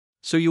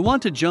So you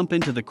want to jump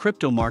into the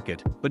crypto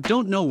market, but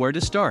don't know where to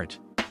start.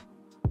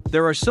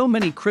 There are so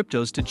many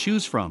cryptos to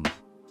choose from.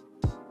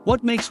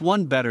 What makes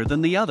one better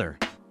than the other?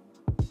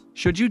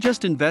 Should you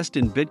just invest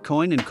in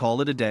Bitcoin and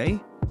call it a day?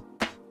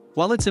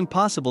 While it's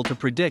impossible to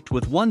predict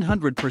with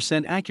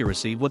 100%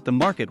 accuracy what the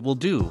market will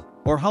do,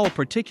 or how a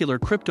particular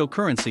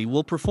cryptocurrency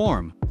will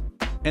perform,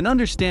 an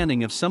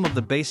understanding of some of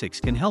the basics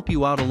can help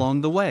you out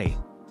along the way.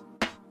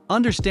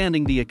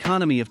 Understanding the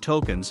economy of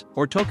tokens,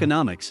 or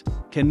tokenomics,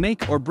 can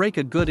make or break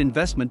a good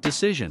investment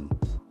decision.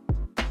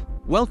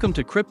 Welcome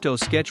to Crypto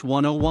Sketch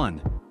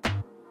 101.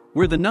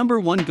 We're the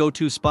 #1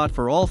 go-to spot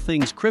for all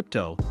things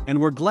crypto, and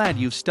we're glad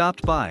you've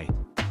stopped by.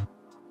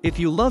 If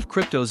you love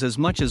cryptos as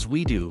much as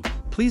we do,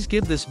 please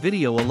give this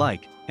video a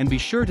like, and be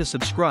sure to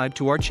subscribe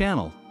to our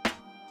channel.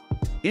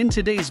 In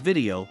today's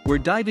video, we're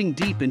diving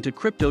deep into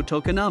crypto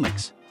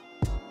tokenomics.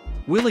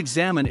 We'll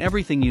examine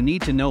everything you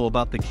need to know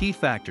about the key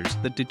factors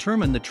that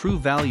determine the true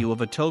value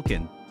of a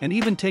token, and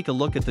even take a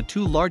look at the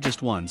two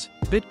largest ones,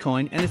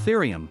 Bitcoin and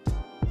Ethereum.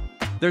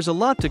 There's a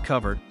lot to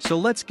cover, so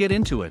let's get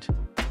into it.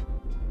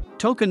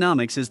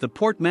 Tokenomics is the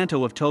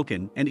portmanteau of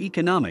token and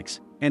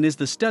economics, and is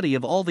the study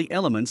of all the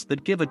elements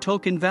that give a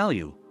token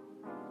value.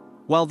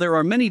 While there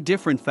are many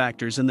different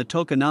factors in the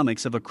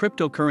tokenomics of a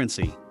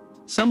cryptocurrency,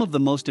 some of the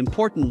most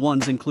important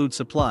ones include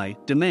supply,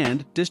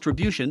 demand,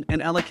 distribution,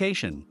 and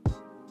allocation.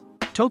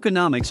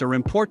 Tokenomics are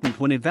important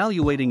when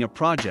evaluating a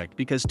project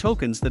because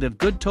tokens that have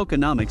good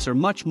tokenomics are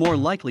much more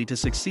likely to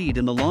succeed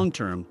in the long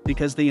term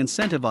because they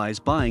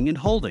incentivize buying and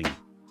holding.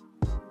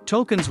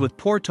 Tokens with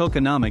poor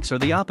tokenomics are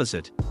the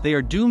opposite, they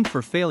are doomed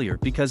for failure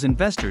because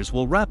investors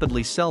will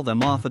rapidly sell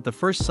them off at the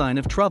first sign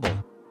of trouble.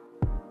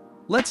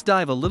 Let's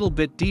dive a little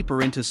bit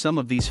deeper into some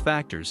of these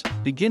factors,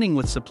 beginning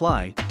with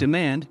supply,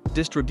 demand,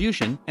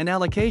 distribution, and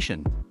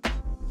allocation.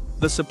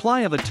 The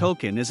supply of a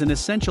token is an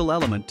essential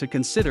element to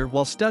consider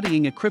while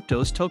studying a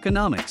crypto's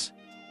tokenomics.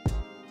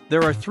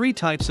 There are three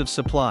types of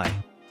supply: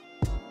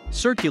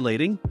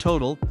 circulating,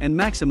 total, and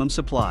maximum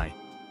supply.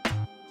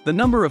 The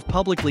number of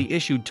publicly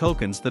issued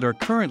tokens that are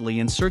currently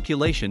in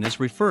circulation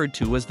is referred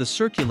to as the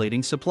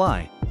circulating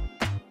supply.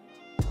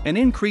 An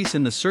increase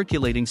in the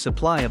circulating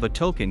supply of a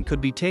token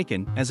could be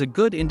taken as a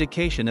good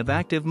indication of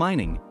active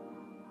mining.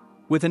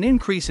 With an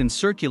increase in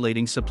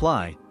circulating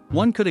supply,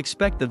 one could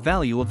expect the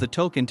value of the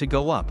token to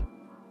go up.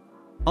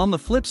 On the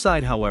flip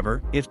side,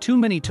 however, if too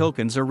many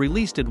tokens are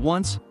released at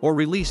once or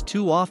released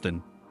too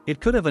often, it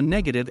could have a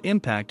negative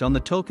impact on the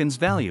token's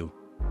value.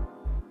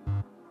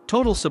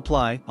 Total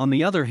supply, on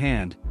the other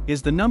hand,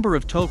 is the number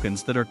of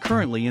tokens that are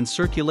currently in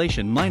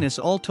circulation minus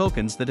all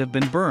tokens that have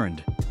been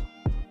burned.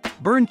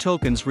 Burned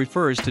tokens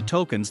refers to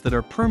tokens that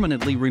are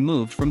permanently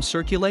removed from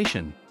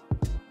circulation.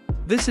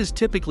 This is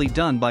typically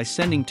done by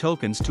sending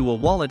tokens to a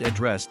wallet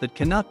address that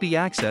cannot be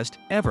accessed,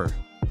 ever.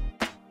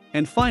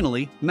 And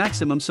finally,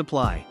 maximum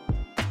supply.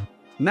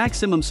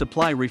 Maximum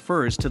supply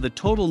refers to the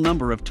total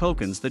number of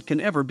tokens that can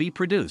ever be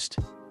produced.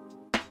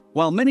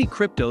 While many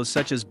cryptos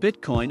such as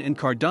Bitcoin and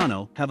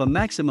Cardano have a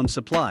maximum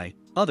supply,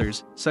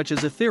 others, such as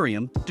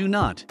Ethereum, do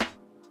not.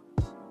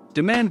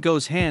 Demand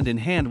goes hand in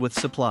hand with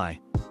supply.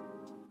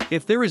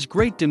 If there is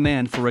great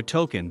demand for a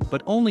token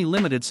but only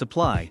limited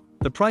supply,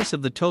 the price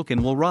of the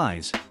token will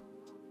rise.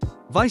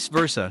 Vice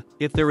versa,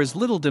 if there is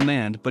little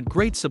demand but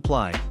great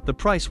supply, the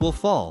price will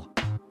fall.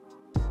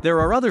 There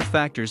are other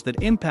factors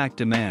that impact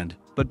demand,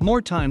 but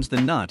more times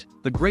than not,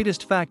 the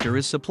greatest factor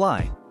is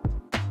supply.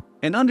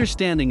 An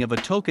understanding of a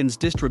token's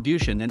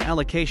distribution and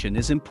allocation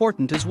is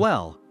important as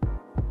well.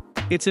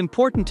 It's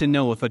important to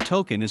know if a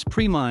token is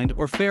pre-mined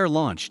or fair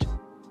launched.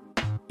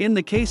 In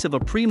the case of a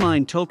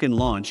pre-mined token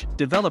launch,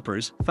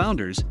 developers,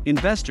 founders,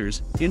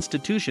 investors,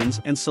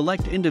 institutions, and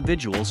select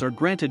individuals are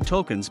granted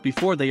tokens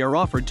before they are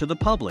offered to the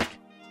public.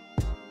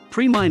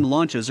 Pre-mined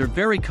launches are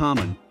very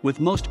common, with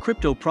most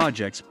crypto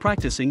projects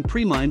practicing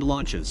pre-mined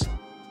launches.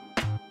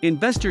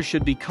 Investors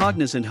should be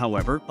cognizant,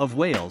 however, of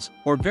whales,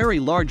 or very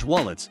large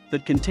wallets,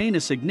 that contain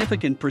a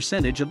significant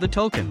percentage of the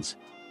tokens.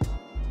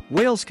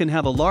 Whales can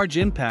have a large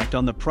impact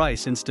on the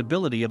price and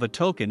stability of a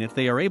token if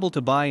they are able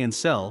to buy and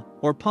sell,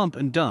 or pump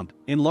and dump,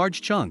 in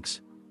large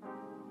chunks.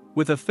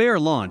 With a fair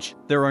launch,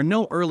 there are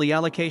no early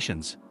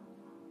allocations.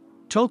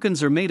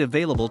 Tokens are made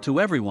available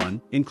to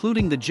everyone,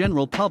 including the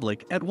general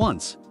public, at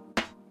once.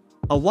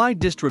 A wide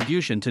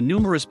distribution to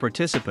numerous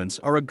participants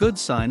are a good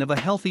sign of a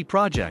healthy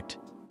project.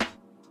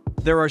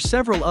 There are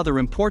several other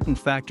important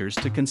factors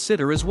to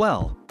consider as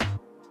well.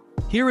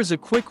 Here is a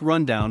quick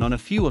rundown on a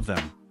few of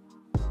them.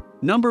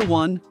 Number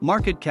 1,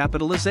 market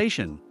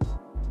capitalization.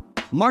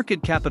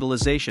 Market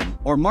capitalization,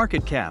 or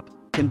market cap,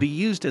 can be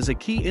used as a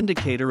key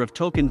indicator of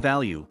token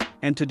value,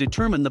 and to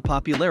determine the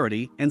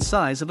popularity and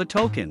size of a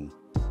token.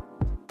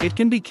 It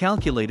can be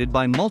calculated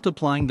by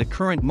multiplying the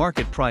current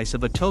market price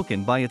of a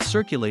token by its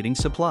circulating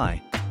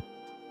supply.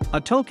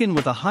 A token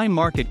with a high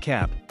market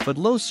cap but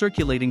low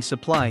circulating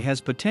supply has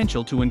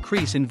potential to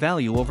increase in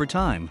value over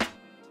time.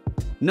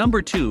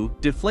 Number 2,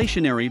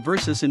 deflationary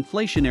versus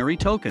inflationary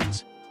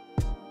tokens.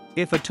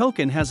 If a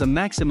token has a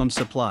maximum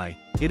supply,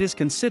 it is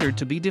considered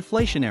to be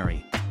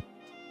deflationary.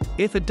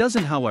 If it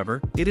doesn't,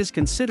 however, it is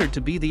considered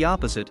to be the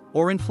opposite,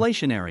 or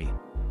inflationary.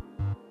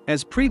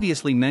 As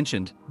previously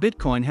mentioned,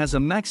 Bitcoin has a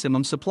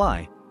maximum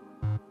supply.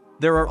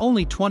 There are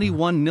only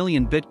 21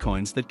 million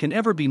Bitcoins that can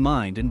ever be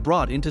mined and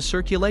brought into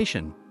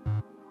circulation.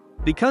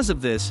 Because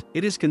of this,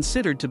 it is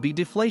considered to be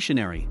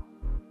deflationary.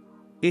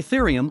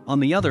 Ethereum, on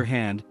the other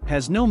hand,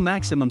 has no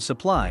maximum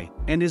supply,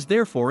 and is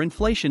therefore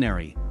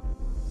inflationary.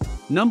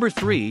 Number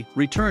 3,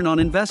 return on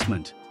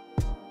investment.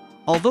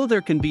 Although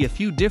there can be a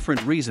few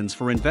different reasons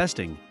for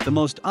investing, the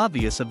most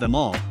obvious of them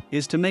all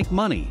is to make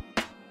money.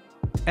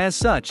 As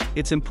such,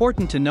 it's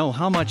important to know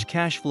how much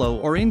cash flow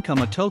or income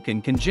a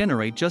token can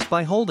generate just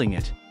by holding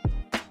it.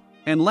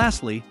 And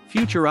lastly,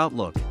 future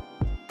outlook.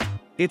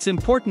 It's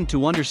important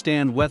to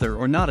understand whether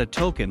or not a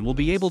token will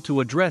be able to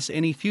address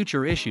any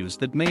future issues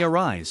that may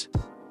arise.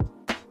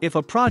 If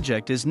a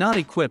project is not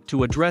equipped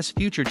to address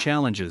future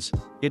challenges,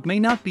 it may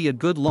not be a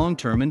good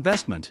long-term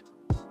investment.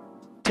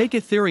 Take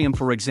Ethereum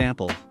for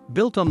example.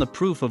 Built on the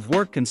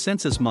proof-of-work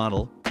consensus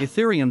model,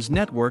 Ethereum's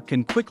network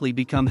can quickly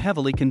become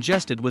heavily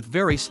congested with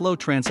very slow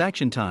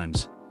transaction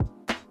times.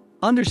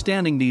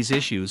 Understanding these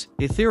issues,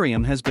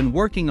 Ethereum has been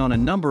working on a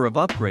number of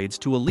upgrades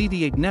to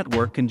alleviate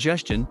network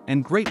congestion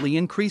and greatly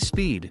increase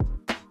speed.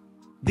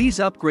 These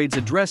upgrades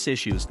address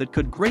issues that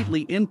could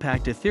greatly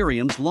impact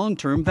Ethereum's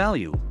long-term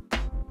value.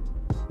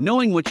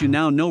 Knowing what you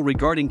now know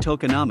regarding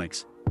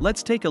tokenomics,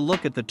 let's take a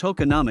look at the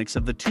tokenomics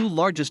of the two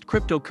largest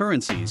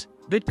cryptocurrencies,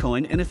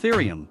 Bitcoin and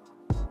Ethereum.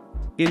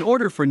 In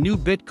order for new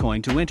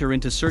Bitcoin to enter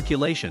into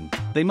circulation,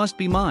 they must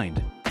be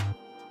mined.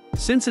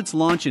 Since its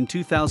launch in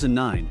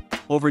 2009,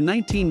 over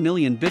 19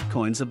 million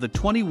Bitcoins of the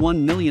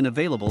 21 million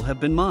available have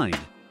been mined.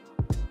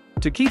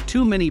 To keep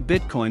too many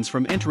Bitcoins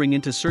from entering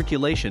into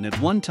circulation at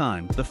one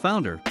time, the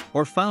founder,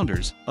 or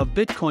founders, of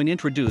Bitcoin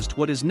introduced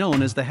what is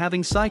known as the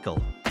halving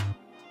cycle.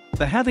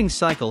 The halving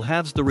cycle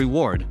halves the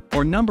reward,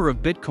 or number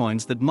of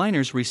Bitcoins that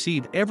miners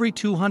receive every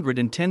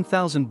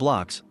 210,000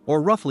 blocks,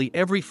 or roughly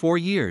every 4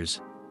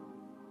 years.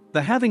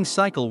 The halving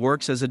cycle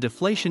works as a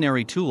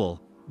deflationary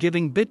tool,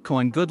 giving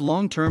Bitcoin good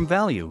long-term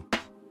value.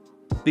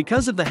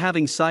 Because of the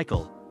halving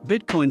cycle,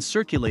 Bitcoin's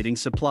circulating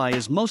supply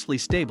is mostly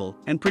stable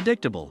and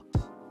predictable.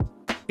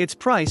 Its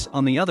price,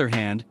 on the other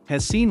hand,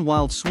 has seen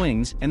wild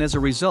swings, and as a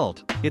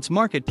result, its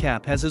market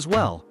cap has as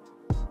well.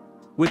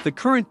 With the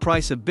current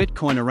price of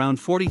Bitcoin around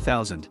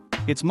 $40,000,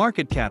 its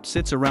market cap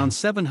sits around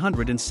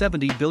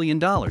 $770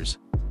 billion.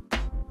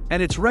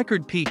 At its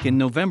record peak in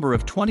November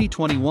of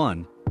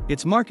 2021,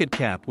 its market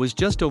cap was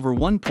just over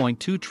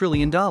 $1.2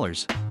 trillion.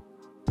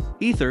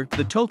 Ether,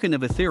 the token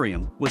of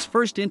Ethereum, was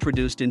first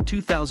introduced in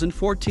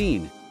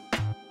 2014.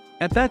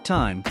 At that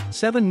time,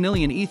 7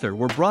 million Ether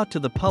were brought to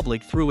the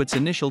public through its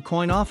initial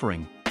coin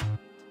offering.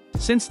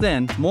 Since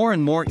then, more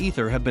and more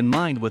Ether have been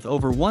mined, with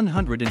over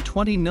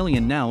 120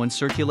 million now in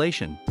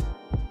circulation.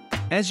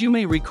 As you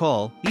may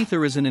recall,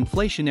 Ether is an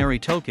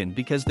inflationary token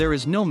because there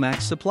is no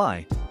max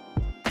supply.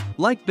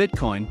 Like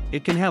Bitcoin,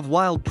 it can have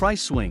wild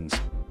price swings.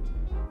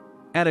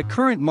 At a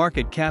current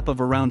market cap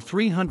of around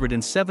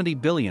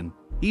 $370 billion,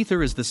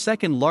 Ether is the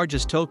second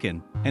largest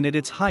token, and at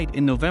its height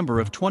in November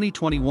of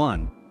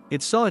 2021,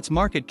 it saw its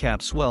market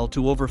cap swell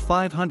to over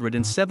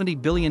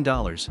 $570 billion.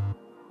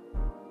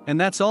 And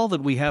that's all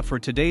that we have for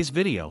today's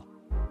video.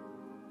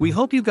 We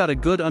hope you got a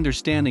good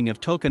understanding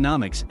of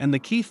tokenomics and the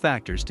key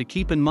factors to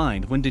keep in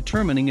mind when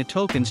determining a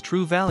token's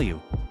true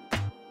value.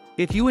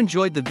 If you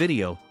enjoyed the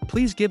video,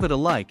 please give it a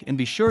like and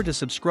be sure to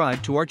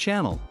subscribe to our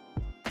channel.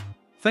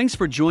 Thanks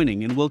for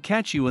joining, and we'll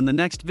catch you in the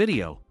next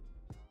video.